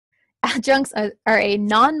adjuncts are a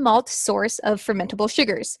non-malt source of fermentable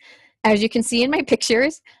sugars. As you can see in my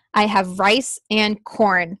pictures, I have rice and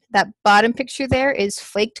corn. That bottom picture there is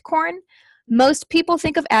flaked corn. Most people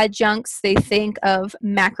think of adjuncts, they think of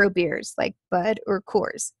macro beers like Bud or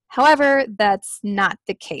Coors. However, that's not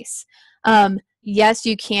the case. Yes,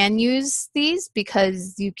 you can use these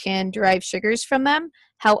because you can derive sugars from them.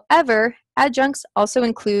 However, adjuncts also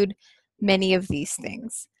include many of these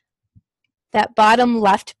things. That bottom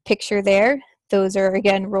left picture there, those are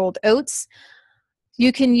again rolled oats.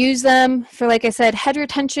 You can use them for, like I said, head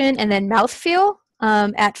retention and then mouthfeel.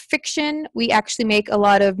 At Fiction, we actually make a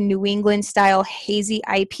lot of New England style hazy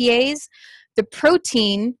IPAs. The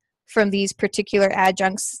protein from these particular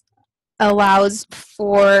adjuncts allows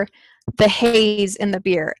for the haze in the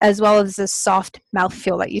beer, as well as the soft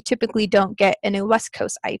mouthfeel that you typically don't get in a West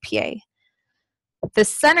Coast IPA. The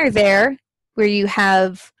center there, where you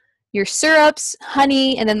have your syrups,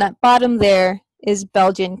 honey, and then that bottom there is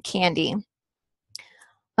Belgian candy.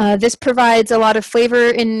 This provides a lot of flavor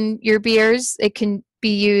in your beers. It can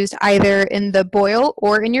be used either in the boil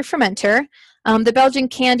or in your fermenter. The Belgian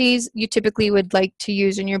candies you typically would like to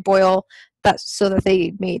use in your boil so that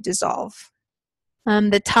they may dissolve.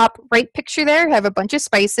 The top right picture there have a bunch of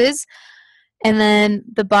spices, and then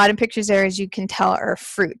the bottom pictures there, as you can tell, are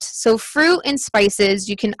fruit. So fruit and spices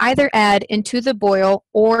you can either add into the boil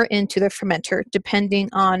or into the fermenter, depending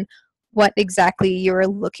on what exactly you're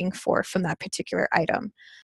looking for from that particular item.